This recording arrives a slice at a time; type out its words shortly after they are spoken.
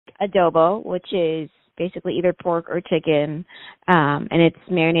adobo, which is basically either pork or chicken, and it's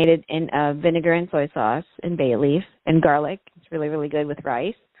marinated in vinegar and soy sauce and bay leaf and garlic. It's really, really good with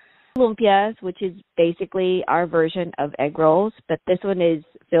rice. Lumpias, which is basically our version of egg rolls, but this one is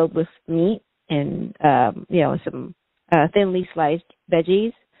filled with meat and some thinly sliced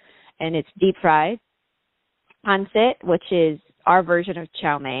veggies, and it's deep fried. Pancit, which is our version of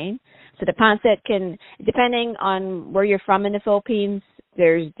chow mein. So the pancit can, depending on where you're from in the Philippines,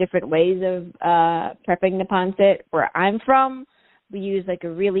 there's different ways of prepping the pancit. Where I'm from, we use like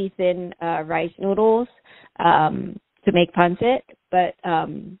a really thin rice noodles to make pancit, but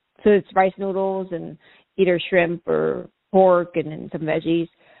so it's rice noodles and either shrimp or pork and then some veggies.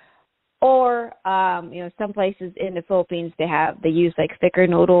 Or some places in the Philippines they use like thicker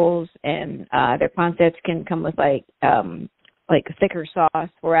noodles, and their pancits can come with like a thicker sauce.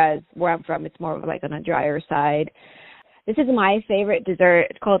 Whereas where I'm from, it's more of like on a drier side. This is my favorite dessert.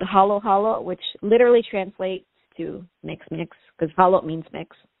 It's called halo halo, which literally translates to mix mix, because halo means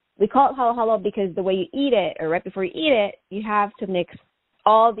mix. We call it halo halo because the way you eat it, or right before you eat it, you have to mix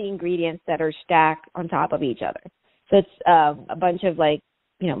all the ingredients that are stacked on top of each other. So it's a bunch of like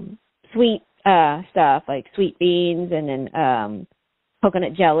sweet stuff like sweet beans, and then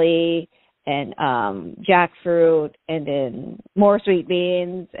coconut jelly, and jackfruit, and then more sweet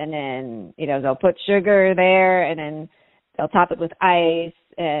beans, and then they'll put sugar there, and then they'll top it with ice,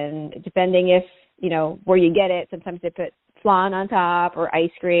 and depending if where you get it, sometimes they put flan on top or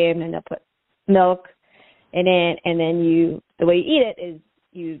ice cream, and they'll put milk in it, and then the way you eat it is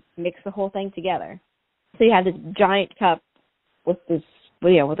you mix the whole thing together. So you have this giant cup with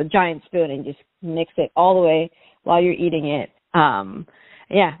a giant spoon, and just mix it all the way while you're eating it.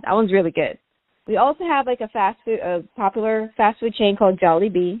 Yeah, that one's really good. We also have like a popular fast food chain called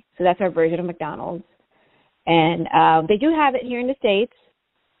Jollibee. So that's our version of McDonald's. And they do have it here in the States.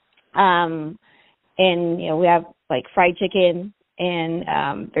 And we have like fried chicken,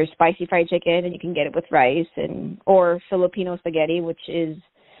 and there's spicy fried chicken, and you can get it with rice, or Filipino spaghetti, which is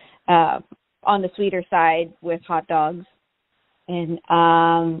on the sweeter side with hot dogs. And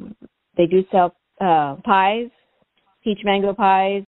they do sell pies, peach mango pies,